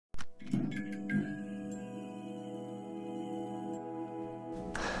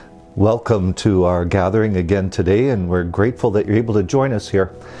Welcome to our gathering again today, and we're grateful that you're able to join us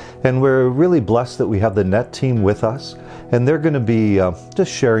here. And we're really blessed that we have the NET team with us, and they're going to be just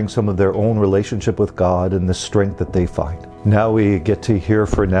sharing some of their own relationship with God and the strength that they find. Now we get to hear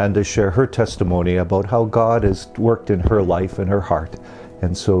Fernanda share her testimony about how God has worked in her life and her heart.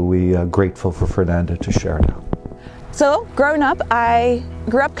 And so we are grateful for Fernanda to share now. So growing up, I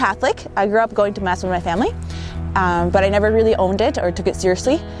grew up Catholic. I grew up going to Mass with my family, but I never really owned it or took it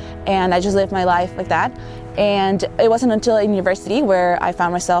seriously. And I just lived my life like that. And it wasn't until in university where I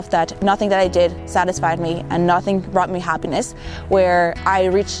found myself that nothing that I did satisfied me and nothing brought me happiness, where I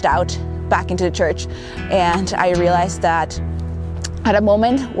reached out back into the church and I realized that at a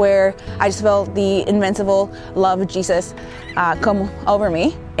moment where I just felt the invincible love of Jesus come over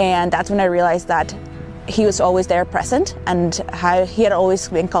me. And that's when I realized that he was always there present, and how he had always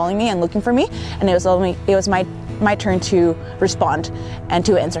been calling me and looking for me, and it was my turn to respond and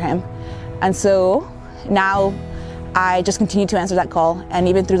to answer him. And so now I just continue to answer that call, and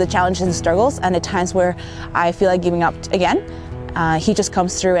even through the challenges and struggles and the times where I feel like giving up again, he just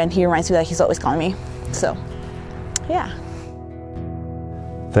comes through and he reminds me that he's always calling me. So yeah.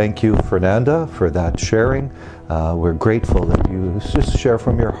 Thank you, Fernanda, for that sharing. We're grateful that you just share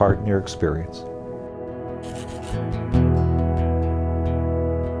from your heart and your experience.